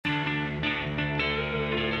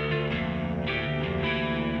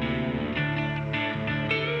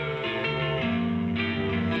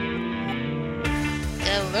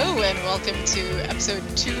and welcome to episode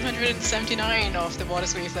 279 of the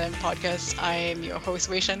Waters Waveland podcast. I am your host,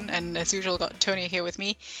 Weishan, and as usual, got Tony here with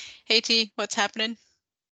me. Hey, T, what's happening?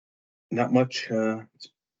 Not much. It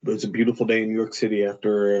was a beautiful day in New York City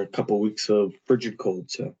after a couple of weeks of frigid cold,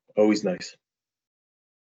 so always nice.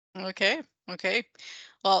 Okay.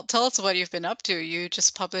 Well, tell us what you've been up to. You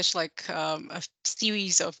just published like a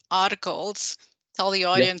series of articles. Tell the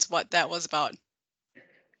audience what that was about.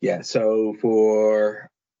 Yeah, so for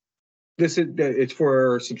this, it's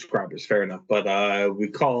for subscribers, fair enough. But we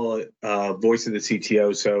call it Voice of the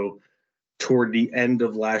CTO. So toward the end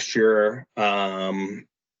of last year, I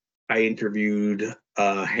interviewed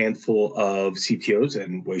a handful of CTOs,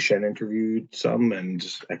 and Wei Shen interviewed some, and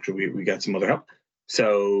actually we got some other help.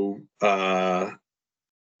 So, but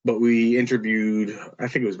we interviewed, I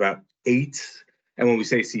think it was about 8. And when we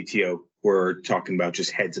say CTO, we're talking about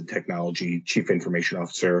just heads of technology, chief information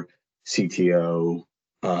officer, CTO,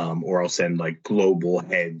 or I'll send like global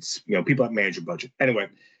heads, people that manage a budget. Anyway,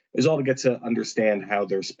 it's all to get to understand how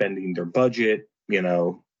they're spending their budget,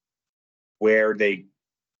 where they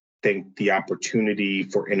think the opportunity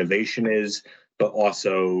for innovation is, but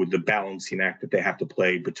also the balancing act that they have to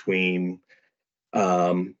play between,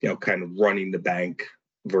 kind of running the bank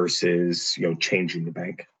versus, changing the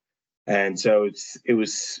bank. And so it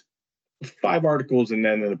was 5 articles and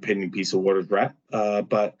then an opinion piece of Waters Wrap.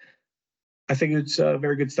 But I think it's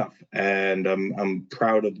very good stuff, and I'm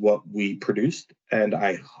proud of what we produced. And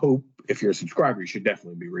I hope if you're a subscriber, you should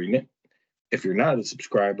definitely be reading it. If you're not a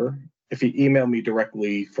subscriber, if you email me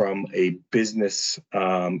directly from a business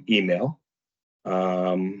email,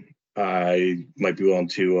 I might be willing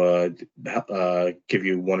to give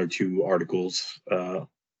you 1 or 2 articles,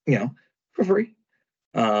 for free.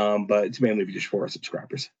 But it's mainly just for our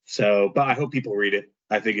subscribers. So, but I hope people read it.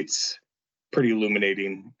 I think it's pretty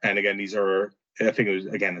illuminating. And again, I think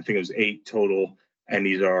it was 8 total. And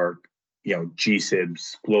these are,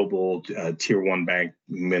 GSIBs, global tier 1 bank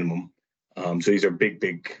minimum. So these are big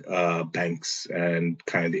banks and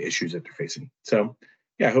kind of the issues that they're facing. So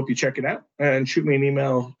yeah, I hope you check it out and shoot me an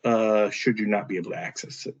email should you not be able to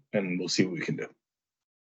access it, and we'll see what we can do.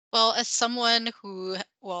 Well, as someone who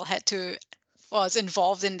was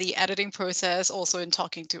involved in the editing process, also in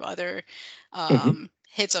talking to other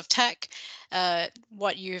heads of tech,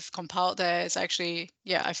 what you've compiled there is actually,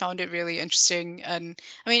 I found it really interesting. And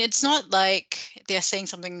I mean, it's not like they're saying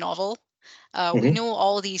something novel. We know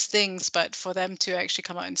all these things, but for them to actually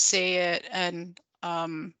come out and say it, and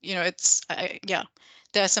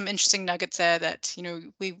there are some interesting nuggets there that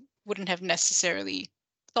we wouldn't have necessarily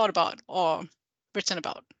thought about or written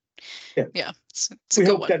about. Yeah, it's we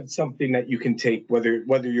hope that it's something that you can take, whether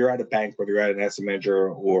you're at a bank, whether you're at an asset manager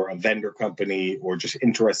or a vendor company, or just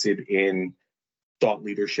interested in thought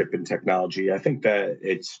leadership and technology. I think that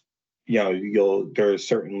it's there's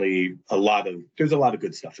certainly a lot of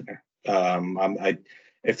good stuff in there.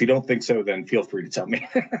 If you don't think so, then feel free to tell me.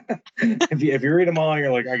 if you read them all and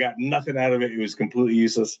you're like, I got nothing out of it, it was completely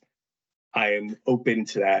useless, I am open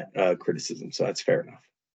to that criticism. So that's fair enough.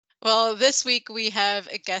 Well, this week we have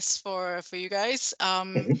a guest for you guys.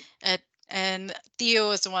 And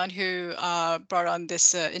Theo is the one who brought on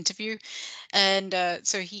this interview. And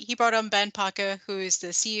so he brought on Ben Parker, who is the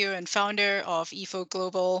CEO and founder of Eflow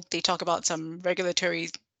Global. They talk about some regulatory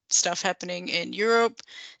stuff happening in Europe,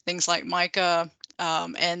 things like Mica,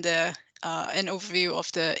 and an overview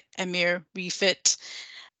of the Emir Refit.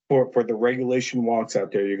 For the regulation walks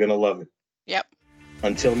out there, you're going to love it. Yep.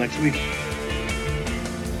 Until next week.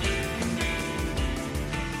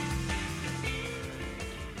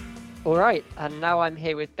 All right, and now I'm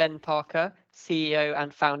here with Ben Parker, CEO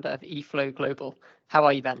and founder of Eflow Global. How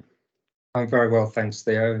are you, Ben? I'm very well, thanks,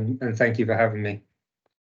 Theo, and thank you for having me.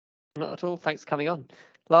 Not at all. Thanks for coming on.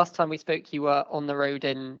 Last time we spoke, you were on the road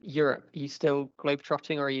in Europe. Are you still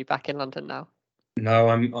globetrotting, or are you back in London now? No,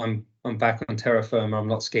 I'm back on terra firma. I'm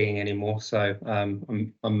not skiing anymore, so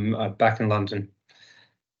I'm back in London.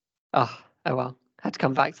 Oh well, had to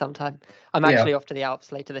come back sometime. I'm actually off to the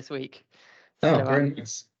Alps later this week. So, very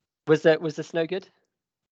nice. Was the snow good?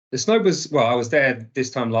 The snow was, I was there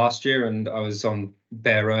this time last year, and I was on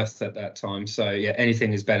bare earth at that time. So yeah,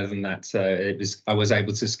 anything is better than that. So I was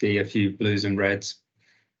able to ski a few blues and reds.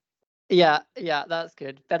 Yeah, that's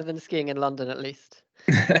good. Better than skiing in London, at least.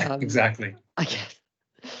 Exactly. I guess.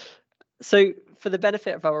 So, for the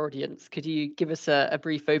benefit of our audience, could you give us a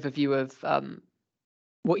brief overview of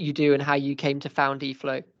what you do and how you came to found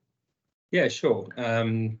Eflow? Yeah, sure.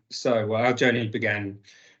 So our journey began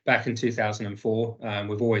back in 2004.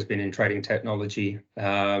 We've always been in trading technology.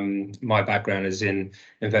 My background is in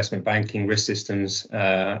investment banking, risk systems,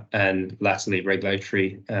 and latterly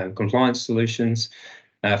regulatory compliance solutions.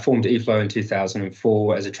 Formed Eflow in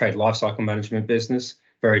 2004 as a trade lifecycle management business,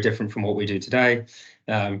 very different from what we do today.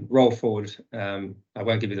 Roll forward, I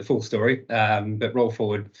won't give you the full story, but roll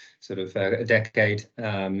forward sort of a decade,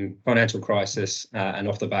 financial crisis, and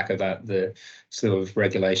off the back of that, the sort of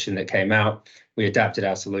regulation that came out. We adapted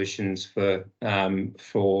our solutions for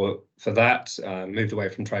that, moved away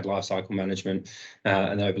from trade lifecycle management,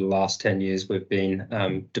 and over the last 10 years, we've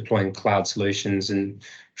been deploying cloud solutions and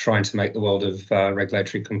trying to make the world of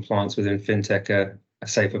regulatory compliance within fintech a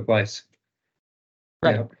safer place.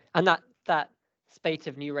 Right, Yeah. and that spate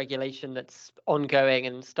of new regulation that's ongoing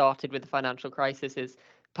and started with the financial crisis is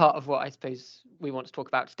part of what I suppose we want to talk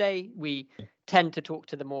about today. We tend to talk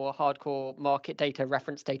to the more hardcore market data,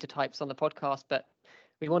 reference data types on the podcast, but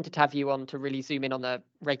we wanted to have you on to really zoom in on the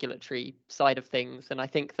regulatory side of things. And I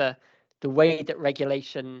think the way that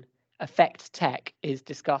regulation affects tech is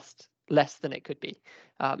discussed less than it could be.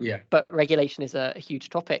 But regulation is a huge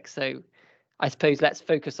topic. So I suppose let's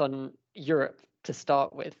focus on Europe to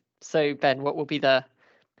start with. So Ben, what will be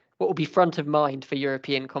front of mind for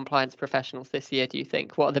European compliance professionals this year, do you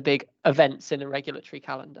think? What are the big events in the regulatory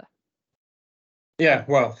calendar? Yeah,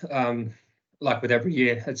 well, like with every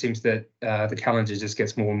year, it seems that the calendar just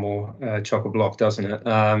gets more and more chock-a-block, doesn't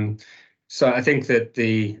it? So I think that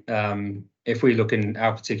if we look in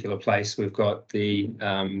our particular place, we've got the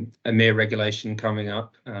Emir regulation coming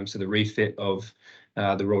up, so the refit of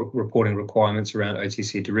the reporting requirements around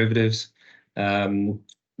OTC derivatives.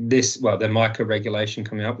 The Mica regulation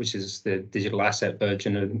coming up, which is the digital asset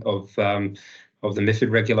version of the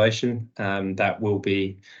MiFID regulation, that will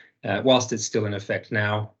be, whilst it's still in effect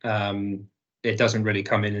now, it doesn't really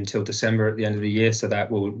come in until December at the end of the year, so that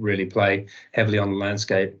will really play heavily on the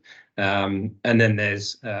landscape. And then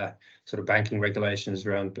there's sort of banking regulations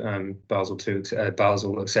around Basel II,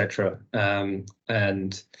 Basel, etc.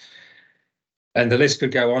 And the list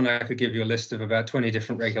could go on. I could give you a list of about 20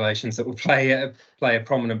 different regulations that will play a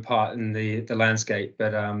prominent part in the landscape.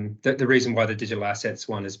 But the reason why the digital assets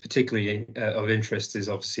one is particularly of interest is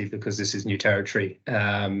obviously because this is new territory,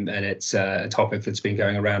 and it's a topic that's been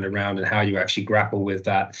going around and around, and how you actually grapple with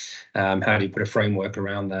that. How do you put a framework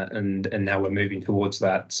around that? And now we're moving towards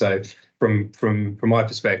that. So from my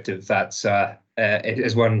perspective, that's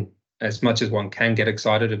as much as one can get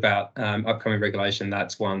excited about upcoming regulation,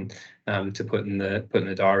 that's one to put in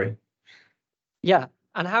the diary. Yeah,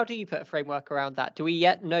 and how do you put a framework around that? Do we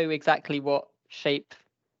yet know exactly what shape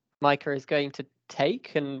Mica is going to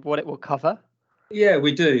take and what it will cover? Yeah,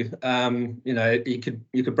 we do. You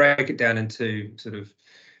could break it down into sort of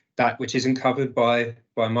that which isn't covered by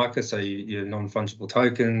Mica, so your non-fungible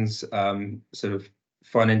tokens, sort of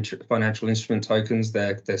financial instrument tokens.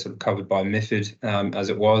 They're sort of covered by MiFID as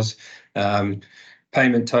it was.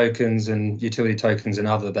 Payment tokens and utility tokens and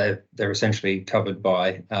other, they're essentially covered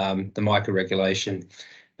by the Mica regulation.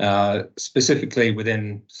 Specifically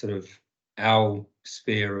within sort of our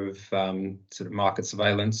sphere of sort of market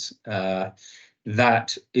surveillance,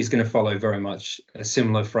 that is going to follow very much a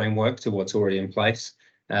similar framework to what's already in place.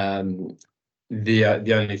 The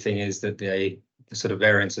only thing is that the sort of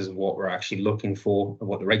variances of what we're actually looking for and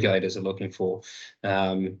what the regulators are looking for.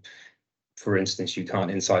 For instance, you can't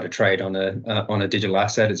insider trade on a digital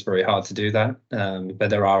asset. It's very hard to do that, but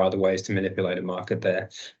there are other ways to manipulate a market there.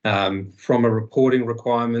 From a reporting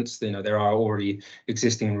requirements, there are already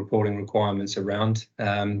existing reporting requirements around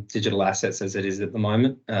digital assets as it is at the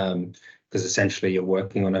moment, because essentially you're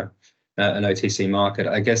working on an OTC market.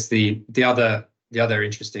 I guess the other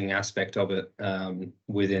interesting aspect of it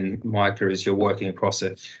within Mica is you're working across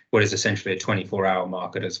what is essentially a 24-hour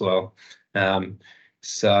market as well.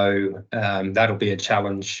 So that'll be a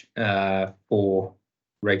challenge for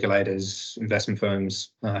regulators, investment firms,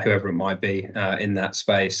 whoever it might be in that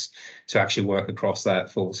space, to actually work across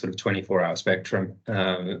that full sort of 24-hour spectrum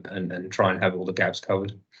and try and have all the gaps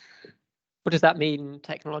covered. What does that mean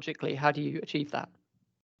technologically? How do you achieve that?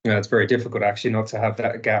 Yeah, it's very difficult actually not to have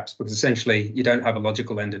that gaps, because essentially you don't have a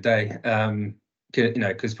logical end of day.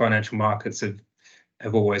 Because financial markets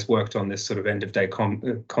have always worked on this sort of end of day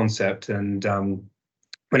concept, and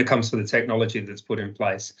when it comes to the technology that's put in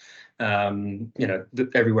place,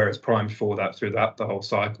 everywhere is primed for that throughout the whole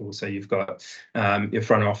cycle. So you've got your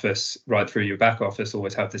front office right through your back office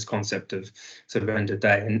always have this concept of sort of end of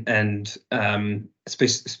day, and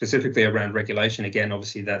specifically around regulation. Again,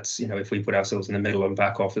 obviously that's, if we put ourselves in the middle and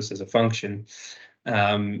back office as a function,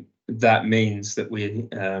 that means that we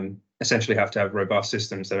essentially have to have robust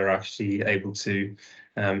systems that are actually able to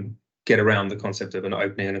get around the concept of an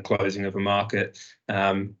opening and a closing of a market,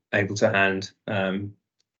 able to hand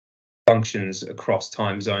functions across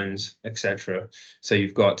time zones, etc. So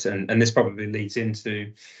you've got, and this probably leads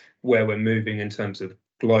into where we're moving in terms of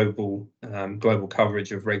global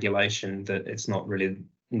coverage of regulation, that it's not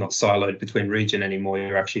siloed between region anymore.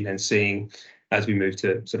 You're actually then seeing, as we move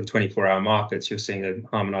to sort of 24-hour markets, you're seeing a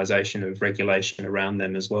harmonization of regulation around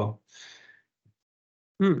them as well.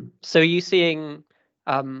 So are you seeing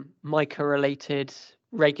Mica-related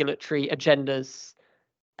regulatory agendas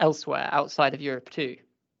elsewhere outside of Europe too?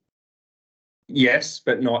 Yes,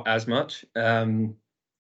 but not as much.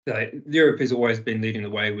 Europe has always been leading the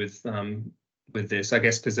way with this, I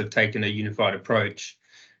guess, because they've taken a unified approach,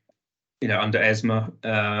 under ESMA,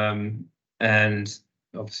 and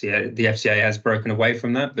obviously the FCA has broken away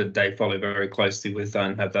from that, but they follow very closely with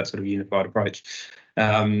and have that sort of unified approach.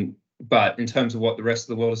 But in terms of what the rest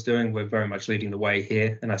of the world is doing, we're very much leading the way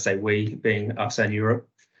here, and I say we being us and Europe.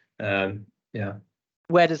 Yeah.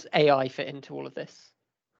 Where does AI fit into all of this?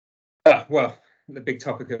 Well, the big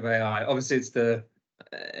topic of AI, obviously, it's the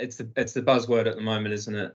buzzword at the moment,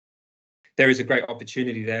 isn't it? There is a great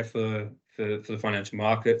opportunity there for the financial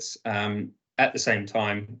markets. At the same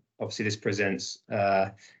time, obviously, this presents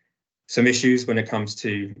some issues when it comes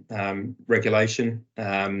to regulation.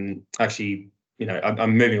 Actually,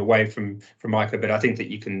 I'm moving away from Mica, but I think that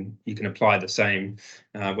you can apply the same,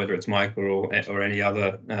 whether it's Mica or any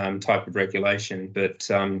other type of regulation. But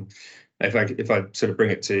if I sort of bring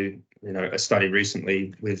it to a study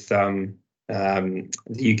recently with the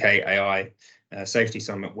UK AI Safety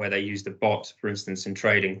Summit, where they used a bot, for instance, in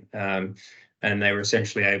trading, and they were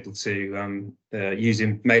essentially able to use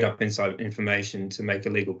made-up inside information to make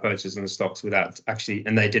illegal purchases on the stocks without actually,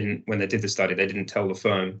 and they didn't, when they did the study, they didn't tell the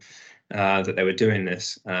firm that they were doing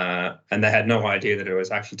this, and they had no idea that it was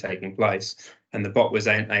actually taking place, and the bot was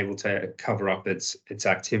able to cover up its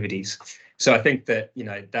activities. So I think that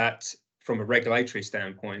that from a regulatory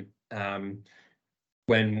standpoint,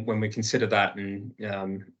 when we consider that,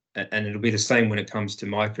 and it'll be the same when it comes to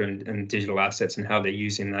Mica and digital assets and how they're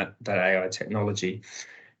using that AI technology.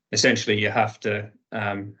 Essentially, you have to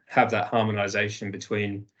have that harmonization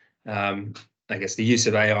between, I guess, the use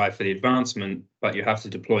of AI for the advancement, but you have to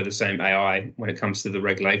deploy the same AI when it comes to the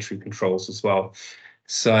regulatory controls as well.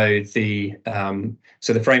 So the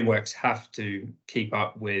frameworks have to keep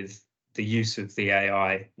up with the use of the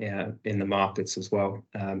AI in the markets as well.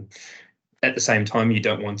 At the same time, you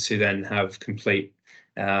don't want to then have complete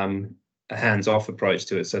a hands-off approach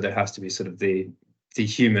to it. So there has to be sort of the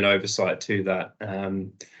human oversight to that,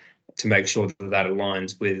 to make sure that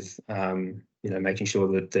aligns with making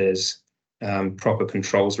sure that there's proper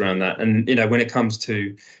controls around that. And when it comes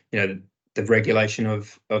to the regulation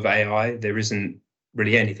of AI, there isn't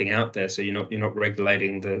really anything out there. So you're not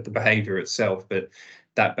regulating the behavior itself, but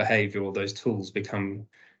that behavior or those tools become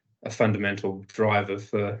a fundamental driver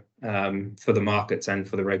for the markets and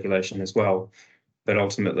for the regulation as well. But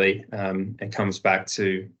ultimately, it comes back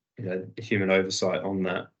to human oversight on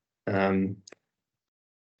that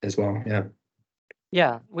as well. Yeah.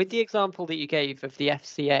 Yeah, with the example that you gave of the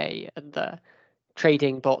FCA and the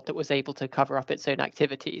trading bot that was able to cover up its own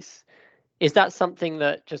activities, is that something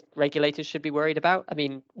that just regulators should be worried about? I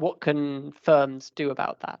mean, what can firms do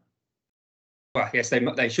about that? Well, yes,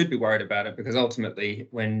 they should be worried about it, because ultimately,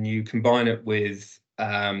 when you combine it with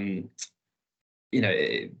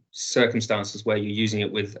circumstances where you're using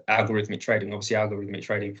it with algorithmic trading, obviously algorithmic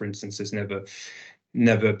trading, for instance, has never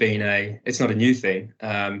been it's not a new thing.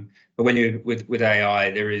 But when you with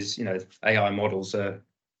AI, there is AI models are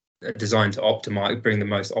designed to bring the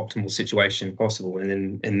most optimal situation possible.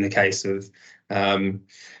 And in the case of in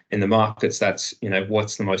the markets, that's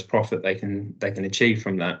what's the most profit they can achieve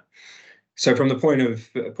from that. So from the point of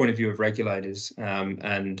view of regulators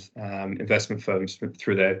and investment firms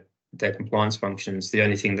through their compliance functions, the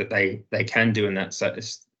only thing that they can do in that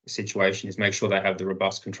situation is make sure they have the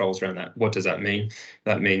robust controls around that. What does that mean?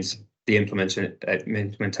 That means the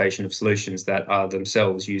implementation of solutions that are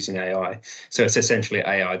themselves using AI. So it's essentially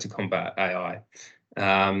AI to combat AI.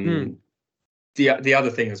 The other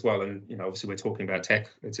thing as well, and obviously we're talking about tech.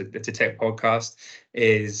 It's a tech podcast.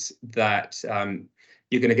 Is that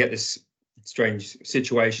you're going to get this strange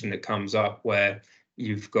situation that comes up where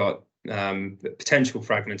you've got potential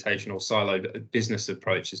fragmentation or siloed business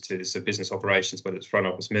approaches to this, so business operations, whether it's front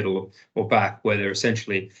office, middle, or back, where they're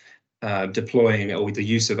essentially deploying or the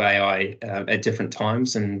use of AI at different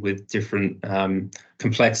times and with different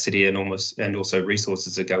complexity and also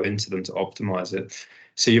resources that go into them to optimize it.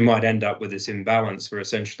 So you might end up with this imbalance where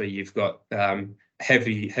essentially you've got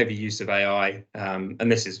heavy use of AI,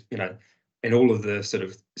 and this is in all of the sort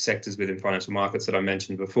of sectors within financial markets that I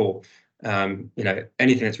mentioned before, anything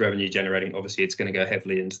that's revenue generating, obviously it's going to go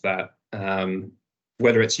heavily into that,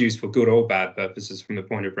 whether it's used for good or bad purposes from the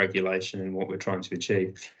point of regulation and what we're trying to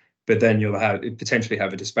achieve. But then you'll potentially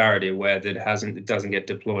have a disparity where it doesn't get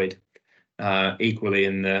deployed equally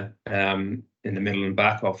in the middle and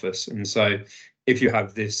back office. And so if you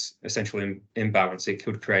have this essential imbalance, it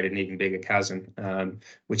could create an even bigger chasm,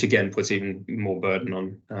 which again puts even more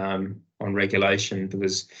burden on regulation,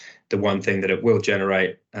 because the one thing that it will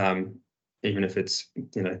generate, even if it's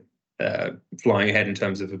flying ahead in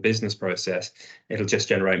terms of a business process, it'll just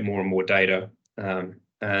generate more and more data.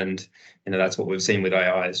 And that's what we've seen with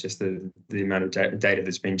AI, is just the amount of data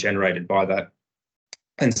that's been generated by that.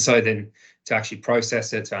 And so then to actually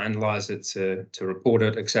process it, to analyze it, to report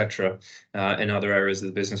it, etc., in other areas of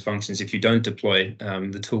the business functions, if you don't deploy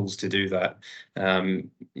the tools to do that,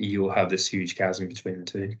 you'll have this huge chasm between the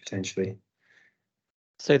two, potentially.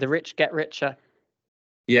 So the rich get richer.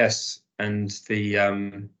 Yes, and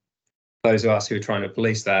those of us who are trying to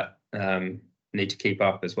police that need to keep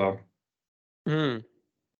up as well. Mm.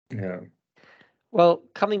 Yeah. Well,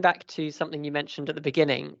 coming back to something you mentioned at the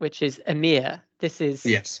beginning, which is Emir, this is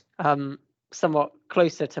somewhat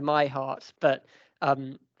closer to my heart, but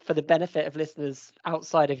for the benefit of listeners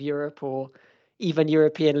outside of Europe, or even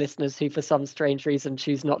European listeners who for some strange reason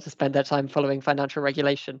choose not to spend their time following financial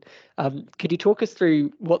regulation, could you talk us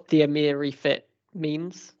through what the Emir refit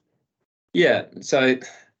means? Yeah, so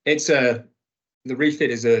the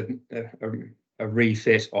refit is a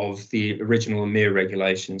refit of the original Emir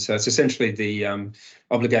regulation. So it's essentially the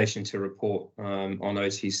obligation to report on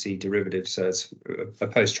OTC derivatives. So it's a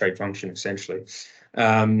post-trade function, essentially.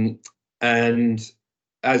 And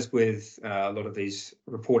as with a lot of these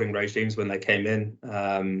reporting regimes, when they came in,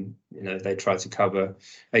 they tried to cover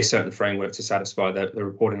a certain framework to satisfy the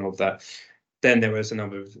reporting of that. Then there was a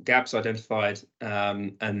number of gaps identified,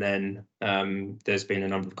 and then there's been a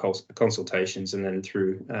number of consultations, and then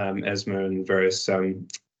through ESMA and various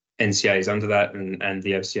NCAs under that, and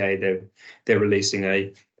the FCA, they're releasing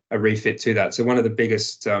a refit to that. So one of the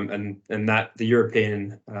biggest, and that the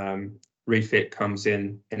European refit comes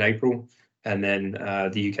in April, and then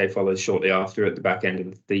the UK follows shortly after at the back end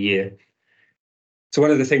of the year. So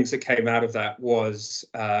one of the things that came out of that was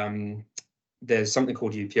there's something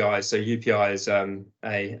called UPI. So UPI is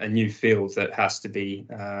a new field that has to be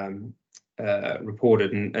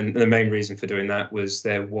reported. And the main reason for doing that was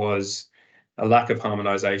there was a lack of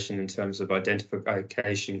harmonization in terms of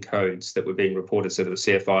identification codes that were being reported. So there were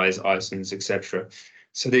CFIs, ISINs, etc.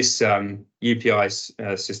 So this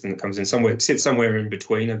UPI system that comes in sits somewhere in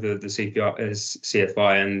between of the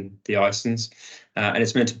CFI and the ISINs. And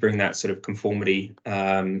it's meant to bring that sort of conformity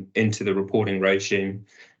into the reporting regime.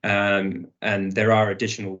 And there are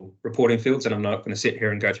additional reporting fields, and I'm not going to sit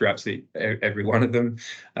here and go through absolutely every one of them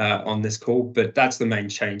on this call, but that's the main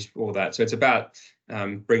change for that. So it's about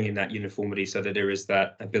bringing that uniformity so that there is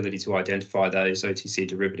that ability to identify those OTC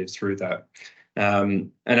derivatives through that.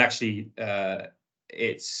 And actually,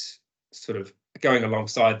 it's sort of going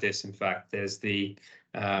alongside this. In fact, there's the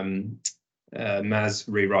MAS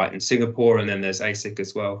rewrite in Singapore, and then there's ASIC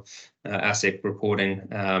as well, ASIC reporting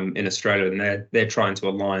in Australia, and they're trying to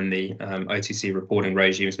align the OTC reporting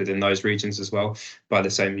regimes within those regions as well by the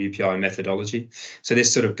same UPI methodology. So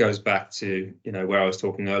this sort of goes back to where I was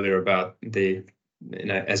talking earlier about the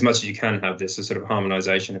as much as you can have this sort of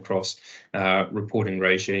harmonization across reporting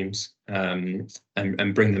regimes and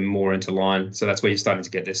bring them more into line. So that's where you're starting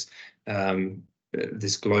to get this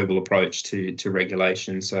this global approach to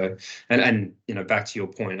regulation. So and back to your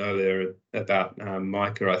point earlier about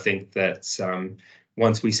Mica, I think that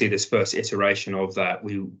once we see this first iteration of that,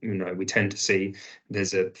 we tend to see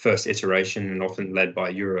there's a first iteration, and often led by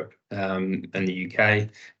Europe and the UK,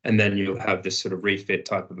 and then you'll have this sort of refit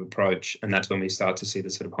type of approach, and that's when we start to see the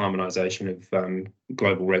sort of harmonization of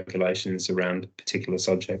global regulations around particular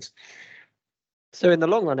subjects. So in the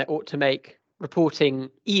long run, it ought to make reporting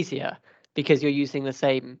easier, because you're using the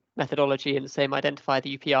same methodology and the same identifier,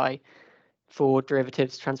 the UPI, for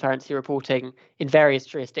derivatives transparency reporting in various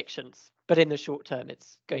jurisdictions. But in the short term,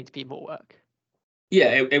 it's going to be more work.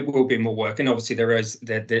 Yeah, it will be more work, and obviously there's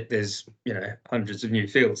hundreds of new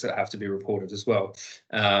fields that have to be reported as well.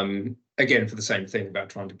 Again, for the same thing about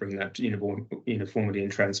trying to bring that uniformity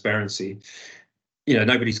and transparency.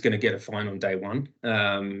 Nobody's going to get a fine on day one.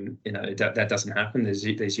 That doesn't happen. There's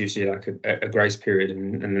usually like a grace period,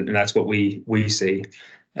 and that's what we see.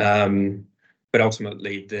 But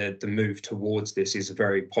ultimately, the move towards this is a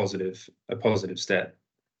very positive step.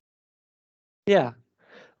 Yeah.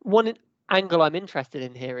 angle I'm interested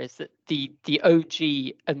in here is that the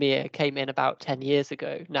OG Emir came in about 10 years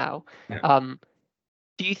ago now. Yeah.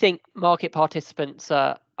 Do you think market participants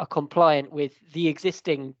are compliant with the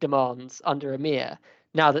existing demands under Emir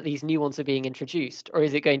now that these new ones are being introduced, or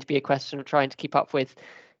is it going to be a question of trying to keep up with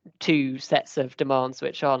two sets of demands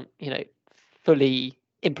which aren't, fully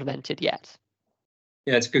implemented yet?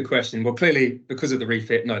 Yeah, it's a good question. Well, clearly, because of the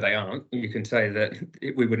refit, no, they aren't. You can say that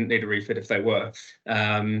we wouldn't need a refit if they were.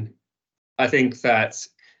 I think that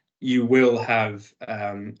you will have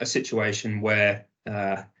a situation where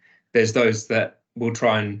there's those that will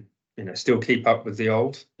try and still keep up with the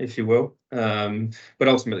old, if you will. But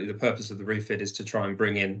ultimately, the purpose of the refit is to try and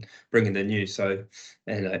bring in the new. So,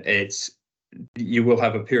 you will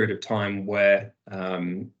have a period of time where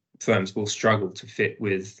firms will struggle to fit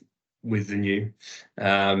with the new,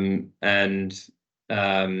 and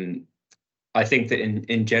I think that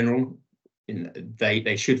in general,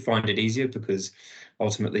 they should find it easier, because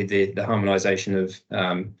ultimately the harmonization of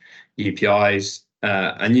UPIs,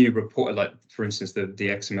 a new report, like for instance the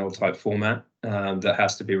XML type format that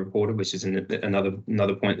has to be reported, which is another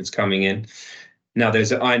point that's coming in. Now,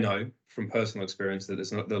 I know from personal experience that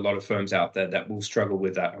there's a lot of firms out there that will struggle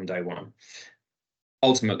with that on day one.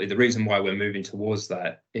 Ultimately, the reason why we're moving towards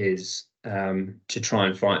that is to try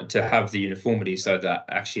and to have the uniformity, so that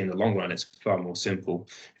actually in the long run it's far more simple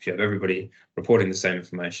if you have everybody reporting the same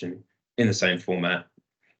information in the same format.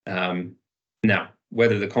 Now,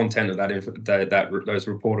 whether the content of those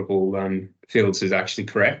reportable fields is actually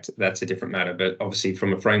correct, that's a different matter. But obviously,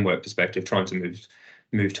 from a framework perspective, trying to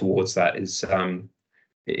move towards that is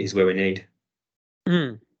where we need.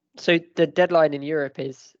 So the deadline in Europe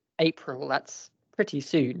is April. That's pretty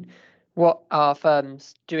soon. What are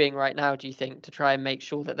firms doing right now, do you think, to try and make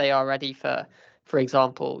sure that they are ready for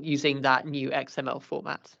example, using that new XML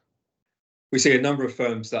format? We see a number of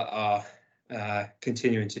firms that are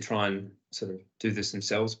continuing to try and sort of do this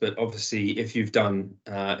themselves. But obviously, if you've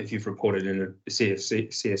reported in a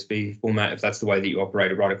CSV format, if that's the way that you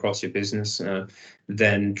operate right across your business,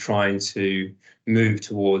 then trying to move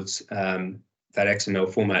towards that XML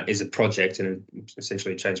format is a project, and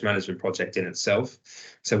essentially a change management project in itself.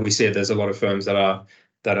 So we see there's a lot of firms that are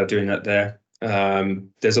doing that there.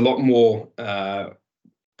 There's a lot more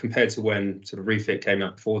compared to when sort of Refit came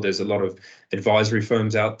out before. There's a lot of advisory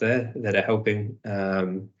firms out there that are helping,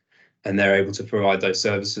 and they're able to provide those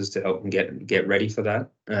services to help them get ready for that.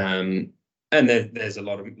 And there's a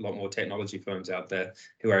lot more technology firms out there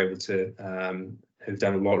who are able to who've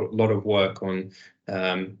done a lot of work on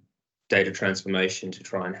data transformation to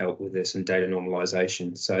try and help with this, and data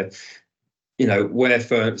normalization. So,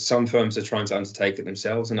 where some firms are trying to undertake it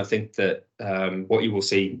themselves, and I think that what you will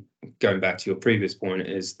see, going back to your previous point,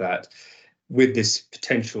 is that with this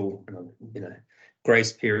potential,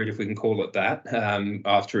 grace period, if we can call it that,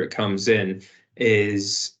 after it comes in,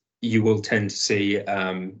 is you will tend to see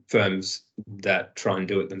firms that try and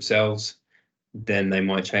do it themselves. Then they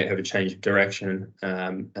might have a change of direction,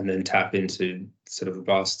 and then tap into sort of a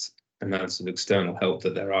vast amounts of external help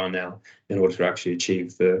that there are now in order to actually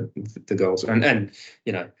achieve the goals. And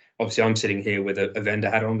obviously I'm sitting here with a vendor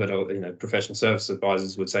hat on, but professional service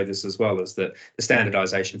advisors would say this as well, is that the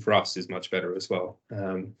standardization for us is much better as well,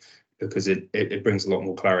 because it brings a lot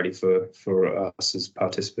more clarity for us as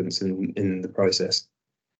participants in the process.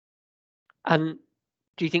 And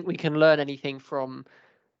do you think we can learn anything from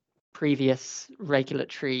previous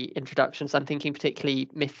regulatory introductions? I'm thinking particularly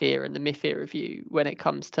MiFIR and the MiFIR review when it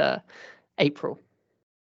comes to April.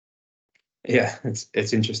 Yeah,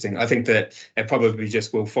 it's interesting. I think that it probably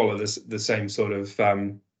just will follow the same sort of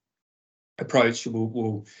approach.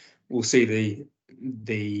 We'll see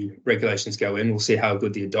the regulations go in. We'll see how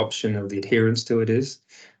good the adoption of the adherence to it is.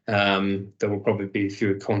 There will probably be a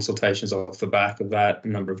few consultations off the back of that, a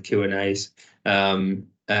number of Q&As.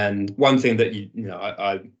 And one thing that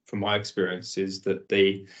I from my experience is that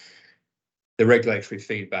the regulatory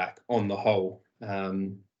feedback on the whole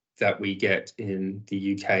that we get in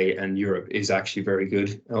the UK and Europe is actually very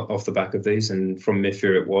good off the back of these, and from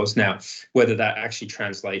MiFIR it was. Now, whether that actually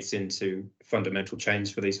translates into fundamental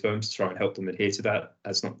change for these firms to try and help them adhere to that,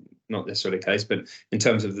 that's not necessarily the case. But in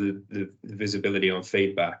terms of the visibility on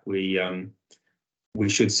feedback, we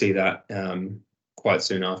should see that quite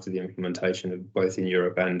soon after the implementation of both in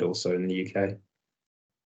Europe and also in the UK.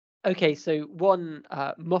 Okay, so one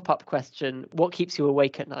mop-up question. What keeps you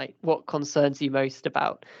awake at night? What concerns you most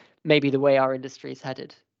about maybe the way our industry is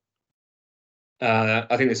headed?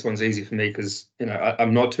 I think this one's easy for me because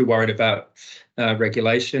I'm not too worried about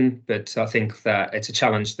regulation, but I think that it's a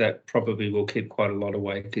challenge that probably will keep quite a lot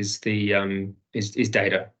awake is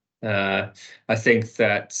data. I think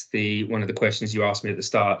that one of the questions you asked me at the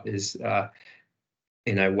start is, what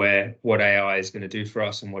AI is going to do for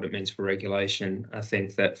us and what it means for regulation. I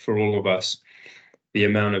think that for all of us, the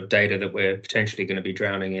amount of data that we're potentially going to be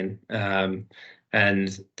drowning in,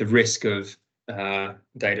 and the risk of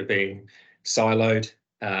data being siloed,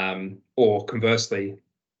 or conversely,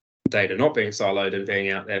 data not being siloed and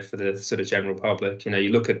being out there for the sort of general public. You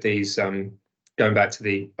look at these, going back to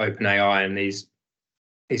the OpenAI and these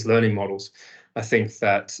learning models. I think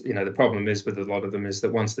that the problem is with a lot of them is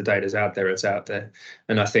that once the data's out there, it's out there,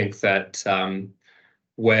 and I think that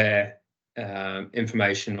where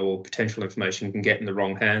information or potential information can get in the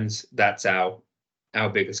wrong hands, that's our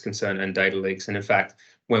biggest concern, and data leaks. And in fact,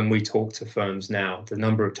 when we talk to firms now, the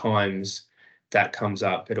number of times that comes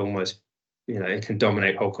up, it almost it can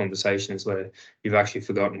dominate whole conversations where you've actually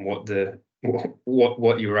forgotten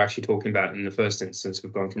what you were actually talking about in the first instance.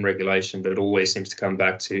 We've gone from regulation, but it always seems to come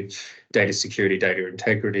back to data security, data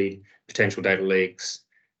integrity, potential data leaks.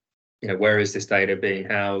 Where is this data being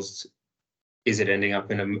housed? Is it ending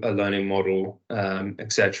up in a learning model,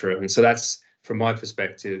 etc.? And so that's, from my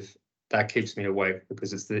perspective, that keeps me awake,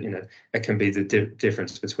 because it's it can be the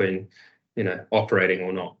difference between operating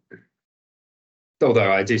or not.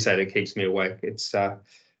 Although I do say that it keeps me awake. It's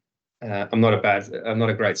I'm not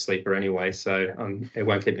a great sleeper anyway, so it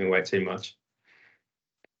won't keep me awake too much.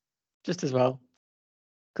 Just as well.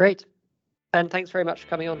 Great. And thanks very much for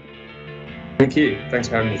coming on. Thank you. Thanks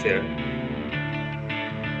for having me, Theo.